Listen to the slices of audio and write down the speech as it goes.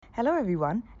Hello,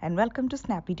 everyone, and welcome to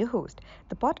Snappy to Host,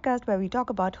 the podcast where we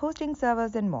talk about hosting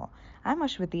servers and more. I'm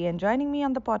Ashwati, and joining me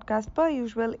on the podcast, per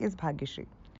usual, is Bhagyashree.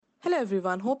 Hello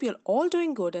everyone, hope you're all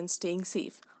doing good and staying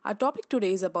safe. Our topic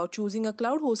today is about choosing a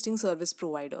cloud hosting service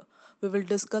provider. We will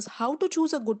discuss how to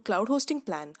choose a good cloud hosting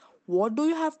plan, what do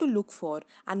you have to look for,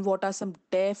 and what are some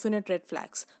definite red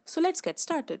flags. So let's get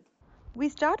started. We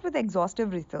start with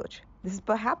exhaustive research. This is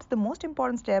perhaps the most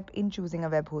important step in choosing a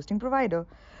web hosting provider.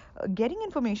 Getting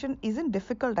information isn't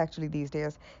difficult actually these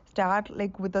days. Start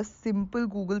with a simple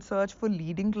Google search for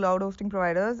leading cloud hosting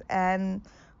providers and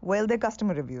their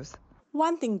customer reviews.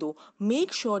 One thing though,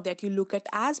 make sure that you look at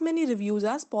as many reviews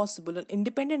as possible on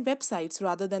independent websites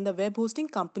rather than the web hosting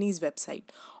company's website.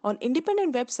 On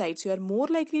independent websites, you are more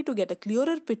likely to get a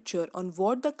clearer picture on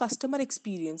what the customer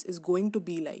experience is going to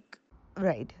be like.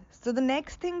 Right. So the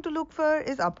next thing to look for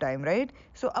is uptime, right?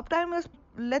 So uptime is,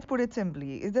 let's put it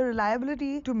simply, is the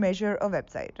reliability to measure a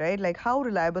website, right? Like how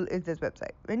reliable is this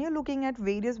website? When you're looking at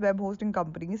various web hosting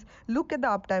companies, look at the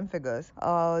uptime figures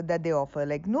that they offer.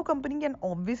 Like no company can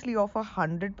obviously offer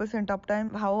 100%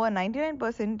 uptime. However,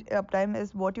 99% uptime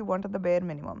is what you want at the bare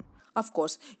minimum. Of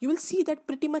course, you will see that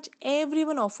pretty much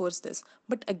everyone offers this.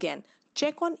 But again,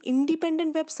 check on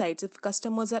independent websites if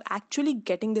customers are actually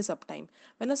getting this uptime.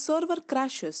 When a server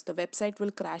crashes, the website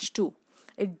will crash too.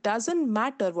 It doesn't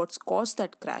matter what's caused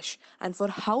that crash and for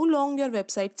how long your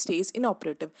website stays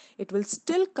inoperative, it will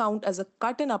still count as a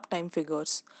cut in uptime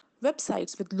figures.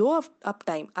 Websites with low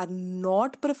uptime are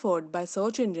not preferred by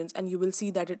search engines, and you will see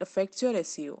that it affects your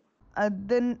SEO.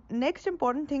 The next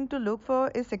important thing to look for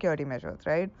is security measures,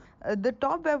 right? The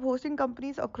top web hosting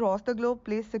companies across the globe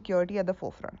place security at the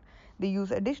forefront. They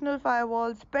use additional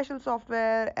firewalls, special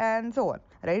software, and so on,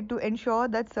 right, to ensure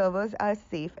that servers are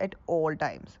safe at all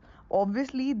times.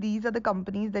 Obviously, these are the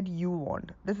companies that you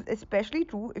want. This is especially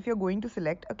true if you're going to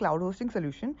select a cloud hosting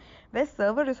solution where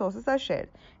server resources are shared.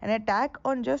 An attack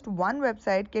on just one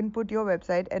website can put your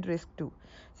website at risk too.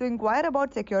 So, inquire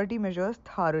about security measures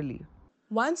thoroughly.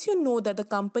 Once you know that the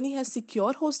company has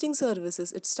secure hosting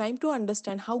services, it's time to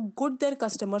understand how good their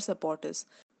customer support is.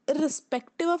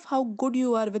 Irrespective of how good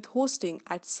you are with hosting,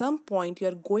 at some point you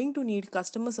are going to need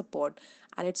customer support,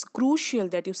 and it's crucial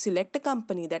that you select a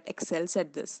company that excels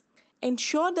at this.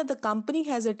 Ensure that the company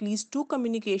has at least two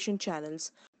communication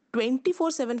channels.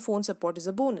 24/7 phone support is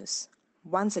a bonus.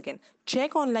 Once again,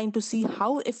 check online to see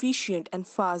how efficient and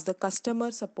fast the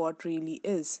customer support really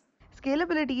is.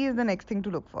 Scalability is the next thing to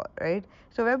look for, right?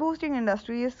 So web hosting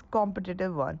industry is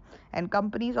competitive one, and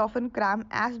companies often cram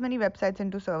as many websites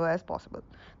into server as possible.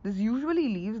 This usually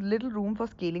leaves little room for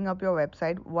scaling up your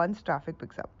website once traffic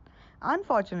picks up.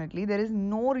 Unfortunately, there is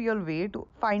no real way to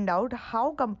find out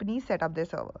how companies set up their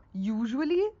server.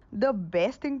 Usually, the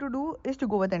best thing to do is to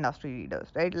go with industry leaders,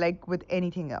 right? Like with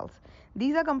anything else.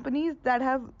 These are companies that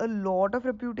have a lot of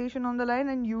reputation on the line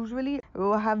and usually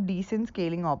have decent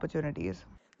scaling opportunities.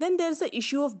 Then there's the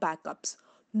issue of backups.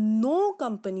 No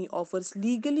company offers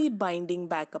legally binding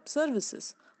backup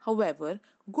services. However,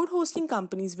 good hosting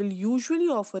companies will usually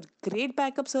offer great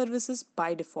backup services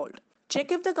by default.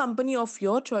 Check if the company of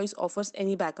your choice offers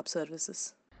any backup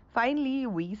services. Finally,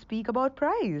 we speak about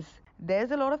price.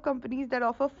 There's a lot of companies that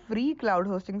offer free cloud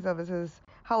hosting services.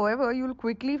 However, you'll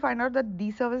quickly find out that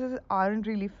these services aren't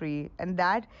really free and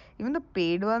that even the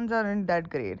paid ones aren't that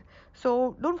great.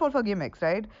 So don't fall for gimmicks,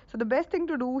 right? So the best thing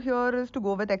to do here is to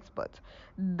go with experts.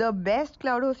 The best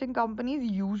cloud hosting companies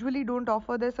usually don't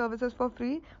offer their services for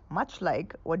free, much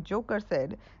like what Joker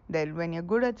said that when you're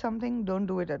good at something, don't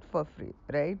do it for free,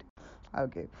 right?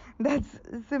 Okay, that's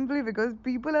simply because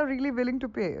people are really willing to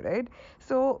pay, right?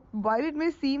 So while it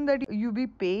may seem that you be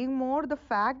paying more, the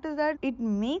fact is that it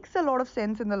makes a lot of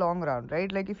sense in the long run, right?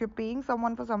 Like if you're paying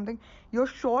someone for something, you're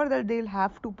sure that they'll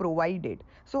have to provide it.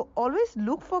 So always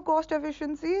look for cost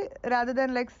efficiency rather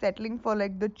than like settling for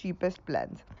like the cheapest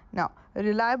plans. Now,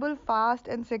 reliable, fast,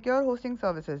 and secure hosting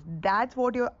services. That's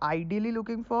what you're ideally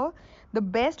looking for. The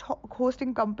best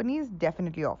hosting companies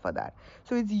definitely offer that.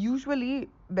 So it's usually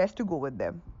best to go with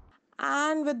them.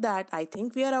 And with that, I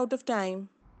think we are out of time.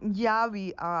 Yeah,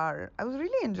 we are. I was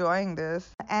really enjoying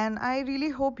this, and I really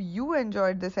hope you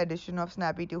enjoyed this edition of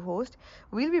Snappy to Host.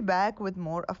 We'll be back with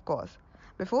more, of course.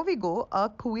 Before we go, a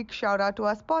quick shout out to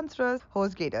our sponsors,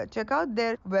 HostGator. Check out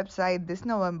their website this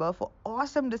November for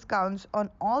awesome discounts on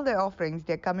all their offerings.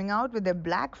 They're coming out with their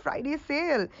Black Friday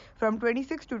sale from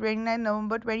 26 to 29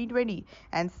 November 2020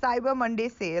 and Cyber Monday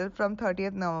sale from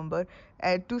 30th November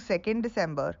to 2nd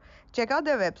December. Check out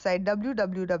their website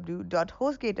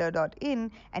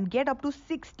www.hostgator.in and get up to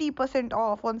 60%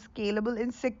 off on scalable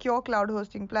and secure cloud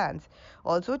hosting plans.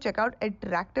 Also, check out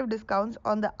attractive discounts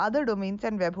on the other domains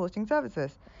and web hosting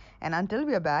services. And until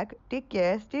we are back, take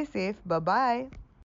care, stay safe, bye bye.